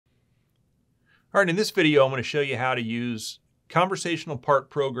All right, in this video, I'm going to show you how to use conversational part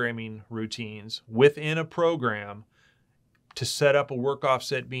programming routines within a program to set up a work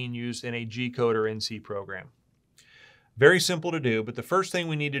offset being used in a G-code or NC program. Very simple to do, but the first thing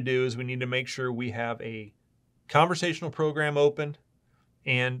we need to do is we need to make sure we have a conversational program open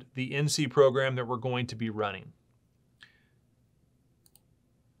and the NC program that we're going to be running.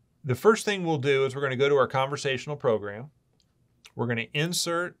 The first thing we'll do is we're going to go to our conversational program. We're going to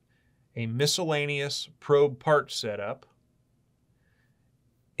insert a miscellaneous probe part setup,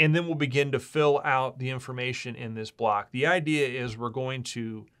 and then we'll begin to fill out the information in this block. The idea is we're going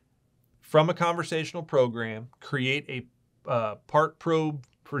to, from a conversational program, create a part probe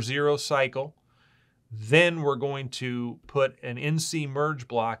for 0 cycle. Then we're going to put an NC merge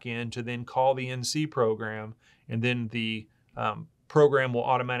block in to then call the NC program, and then the program will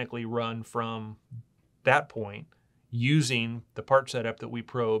automatically run from that point using the part setup that we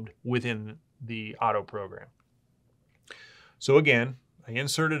probed within the auto program. So again, I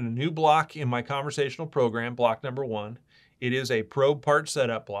inserted a new block in my conversational program, block number 1. It is a probe part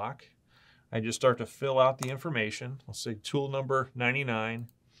setup block. I just start to fill out the information. I'll say tool number 99.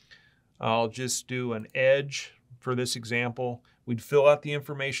 I'll just do an edge for this example. We'd fill out the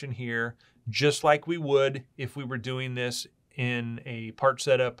information here just like we would if we were doing this in a part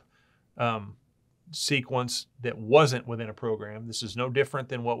setup sequence that wasn't within a program. This is no different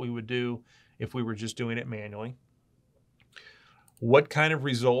than what we would do if we were just doing it manually. What kind of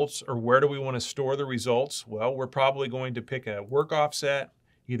results, or where do we want to store the results? Well, we're probably going to pick a work offset,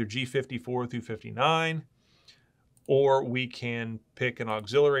 either G54 through 59, or we can pick an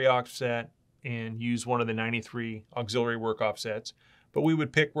auxiliary offset and use one of the 93 auxiliary work offsets. But we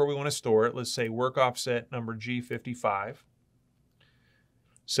would pick where we want to store it. Let's say work offset number G55.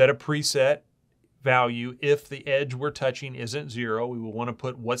 Set a preset value. If the edge we're touching isn't 0, we will want to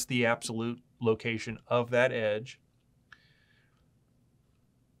put what's the absolute location of that edge.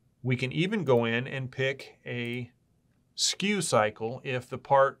 We can even go in and pick a skew cycle if the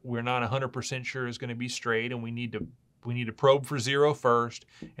part we're not 100% sure is going to be straight, and we need to probe for 0 first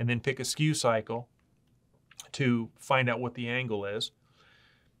and then pick a skew cycle to find out what the angle is.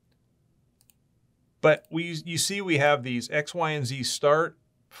 But you see we have these X, Y, and Z start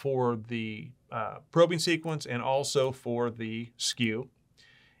for the probing sequence and also for the skew.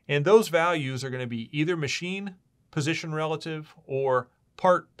 And those values are going to be either machine position relative or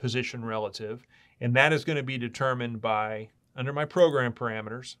part position relative. And that is going to be determined by, under my program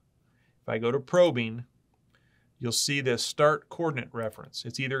parameters, if I go to probing, you'll see this start coordinate reference.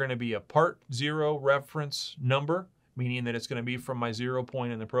 It's either going to be a part 0 reference number, meaning that it's going to be from my 0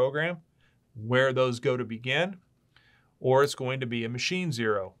 point in the program, where those go to begin, or it's going to be a machine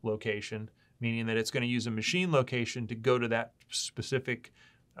 0 location, meaning that it's going to use a machine location to go to that specific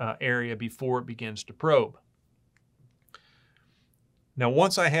area before it begins to probe. Now,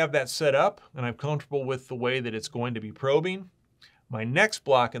 once I have that set up and I'm comfortable with the way that it's going to be probing, my next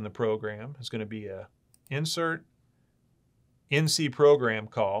block in the program is going to be a insert NC program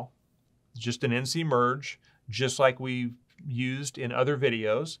call, just an NC merge, just like we've used in other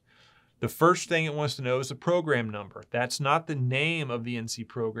videos. The first thing it wants to know is the program number. That's not the name of the NC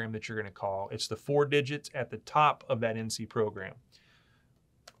program that you're going to call. It's the 4 digits at the top of that NC program.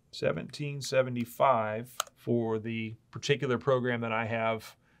 1775 for the particular program that I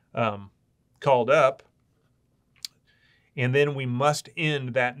have called up. And then we must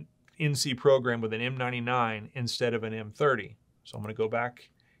end that NC program with an M99 instead of an M30. So I'm going to go back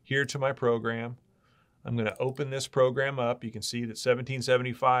here to my program. I'm going to open this program up. You can see that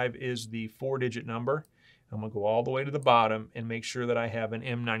 1775 is the 4-digit number. I'm going to go all the way to the bottom and make sure that I have an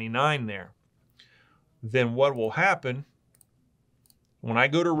M99 there. Then what will happen, when I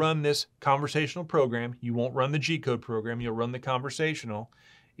go to run this conversational program, you won't run the G-code program, you'll run the conversational.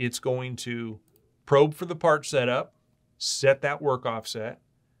 It's going to probe for the part setup, set that work offset,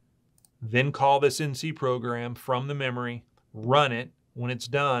 then call this NC program from the memory, run it. When it's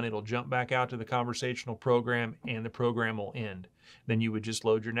done, it'll jump back out to the conversational program and the program will end. Then you would just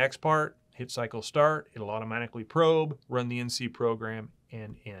load your next part, hit cycle start, it'll automatically probe, run the NC program,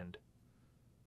 and end.